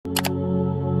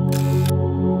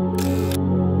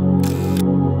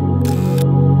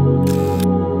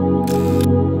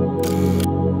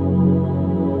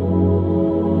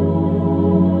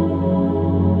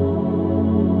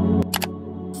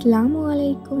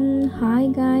Hi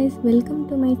guys, welcome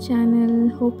to my channel.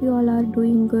 Hope you all are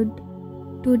doing good.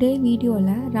 Today video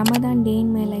la Ramadan day in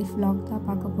my life vlog da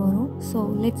paaka porom. So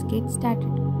let's get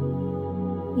started.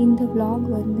 இந்த vlog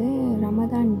வந்து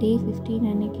Ramadan day 15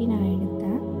 அன்னைக்கு நான்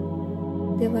எடுத்தேன்.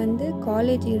 இது வந்து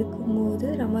college இருக்கும்போது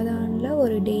ரமதான்ல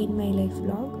ஒரு day in my life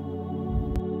vlog.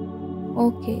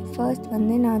 Okay, first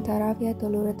வந்து நான் தராவியா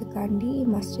தொழுறதுக்காண்டி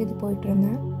மஸ்ஜித் போயிட்டு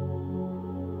இருந்தேன்.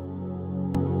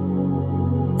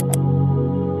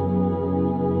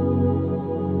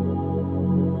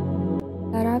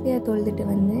 தராவியா தொழுதுட்டு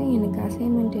வந்து எனக்கு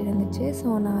அசைன்மெண்ட் இருந்துச்சு. ஸோ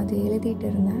நான் அது எழுதிட்டு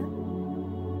இருந்தேன்.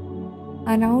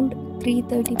 அரவுண்ட்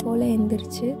 3:30 போல்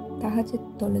எழுந்திரிச்சு தஹஜ்ஜுத்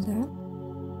தொழுதேன்.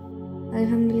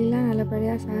 அல்ஹம்துலில்லாஹ்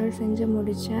நல்லபடியாக சஹர் செஞ்சு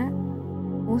முடித்தேன்.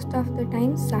 மோஸ்ட் ஆஃப் த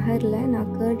டைம்ஸ் சஹரில்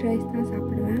நான் கர்ட் ரைஸ் தான்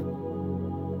சாப்பிடுவேன்.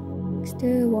 நெக்ஸ்ட்டு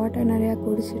வாட்டர் நிறையா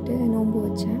குடிச்சிட்டு நோன்பு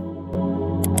வச்சேன்.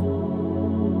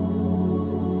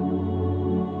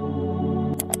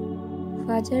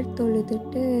 ஃபஜர்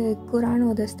தொழுதுட்டு குரான்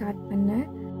ஓத ஸ்டார்ட் பண்ணேன்.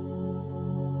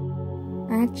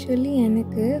 ஆக்சுவலி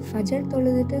எனக்கு ஃபஜர்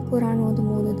தொழுதுட்டு குரான்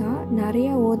ஓதும் போது தான்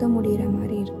நிறையா ஓத முடிகிற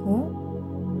மாதிரி இருக்கும்.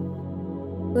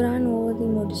 குரான் ஓதி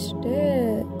முடிச்சுட்டு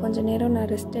கொஞ்சம் நேரம் நான்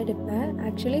ரெஸ்ட் எடுப்பேன்.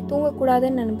 ஆக்சுவலி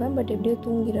தூங்கக்கூடாதுன்னு நினைப்பேன், பட் எப்படியோ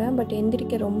தூங்கிடுவேன். பட்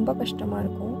எந்திரிக்க ரொம்ப கஷ்டமாக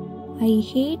இருக்கும். ஐ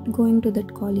had going to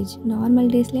that college.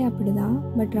 Normal டேஸ்லேயே அப்படி தான்,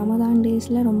 பட் ரமதான்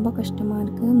டேஸில் ரொம்ப கஷ்டமாக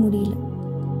இருக்குது, முடியல.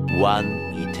 One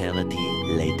eternity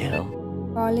later.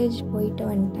 காலேஜ் போயிட்டு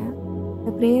வந்துட்டேன்.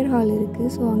 இந்த ப்ரேயர் ஹால்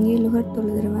இருக்குது, ஸோ அங்கேயே லுகர்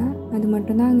தொழுதுருவேன். அது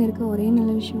மட்டும்தான் அங்கே இருக்க ஒரே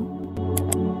நல்ல விஷயம்.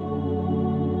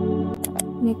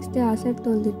 நெக்ஸ்ட்டு அசர்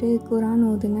தொழுதுட்டு குரான்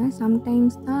ஓதுனேன்.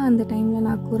 சம்டைம்ஸ் தான் அந்த டைமில்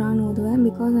நான் குரான் ஓதுவேன்,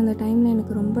 பிகாஸ் அந்த டைமில்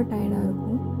எனக்கு ரொம்ப டயர்டாக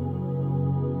இருக்கும்.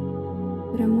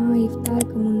 அப்புறமா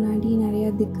இஃப்தாருக்கு முன்னாடி நிறையா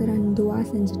திக்ர் அண்ட் துவா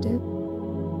செஞ்சுட்டு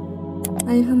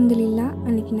அல்ஹம்துலில்லாஹ்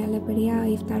அன்றைக்கி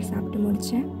நல்லபடியாக இஃப்தார் சாப்பிட்டு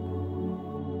முடித்தேன்.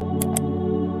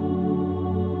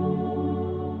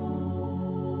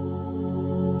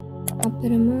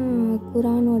 அப்புறமா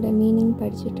குரானோட மீனிங்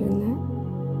படிச்சுட்டு இருந்தேன்.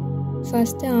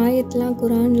 ஃபஸ்ட்டு ஆயத்தெலாம்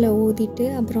குரானில் ஓதிட்டு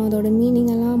அப்புறம் அதோட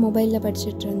மீனிங்கெல்லாம் மொபைலில்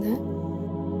படிச்சுட்டு இருந்தேன்.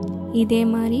 இதே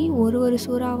மாதிரி ஒரு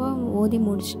சூறாவாக ஓதி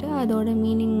முடிச்சுட்டு அதோட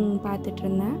மீனிங் பார்த்துட்டு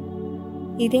இருந்தேன்.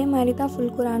 இதே மாதிரி தான்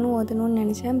ஃபுல் குரானும் ஓதணும்னு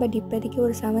நினச்சேன். பட் இப்போதைக்கு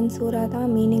ஒரு 7 சூறா தான்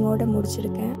மீனிங்கோடு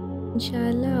முடிச்சிருக்கேன். இன்ஷா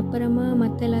அல்லாஹ் அப்புறமா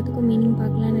மற்ற எல்லாத்துக்கும் மீனிங்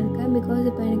பார்க்கலான்னு இருக்கேன். பிகாஸ்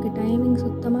இப்போ எனக்கு டைமிங்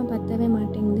சுத்தமாக பத்தவே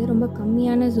மாட்டேங்குது. ரொம்ப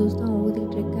கம்மியான ஜூஸ் தான்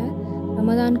ஓதிட்டுருக்கேன்.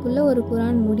 ரமதானுக்குள்ளே ஒரு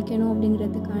குரான் முடிக்கணும்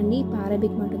அப்படிங்கிறதுக்காண்டி இப்போ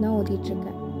அரபிக் மட்டும்தான்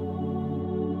ஓதிட்டுருக்கேன்.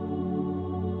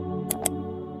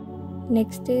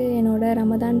 நெக்ஸ்ட்டு என்னோடய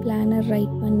ரமதான் பிளானர்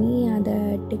ரைட் பண்ணி அதை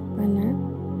டிக் பண்ணேன்.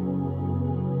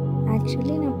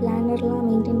 ஆக்சுவலி நான் பிளானர்லாம்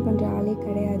மெயின்டைன் பண்ணுற ஆளே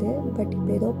கிடையாது, பட்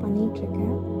இப்போ ஏதோ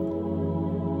பண்ணிகிட்ருக்கேன்.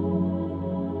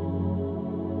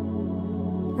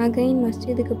 அகைன்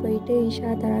மஸ்ஜிதுக்கு போயிட்டு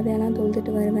இஷா தராவியாலாம்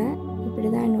தொழுதுட்டு வருவேன். இப்படி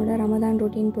தான் என்னோடய ரமதான்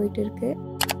ரொட்டீன் போயிட்டு இருக்குது.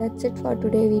 That's it for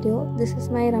today video. This is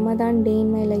my Ramadan day in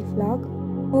my life vlog.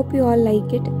 Hope you all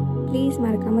like it. Please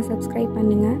மறக்காமல் subscribe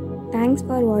பண்ணுங்கள். Thanks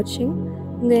for watching.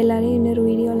 உங்கள் எல்லாரையும் இன்னொரு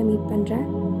வீடியோவில் மீட் பண்ணுறேன்.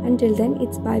 Until then,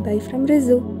 it's bye bye from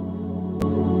Rizu.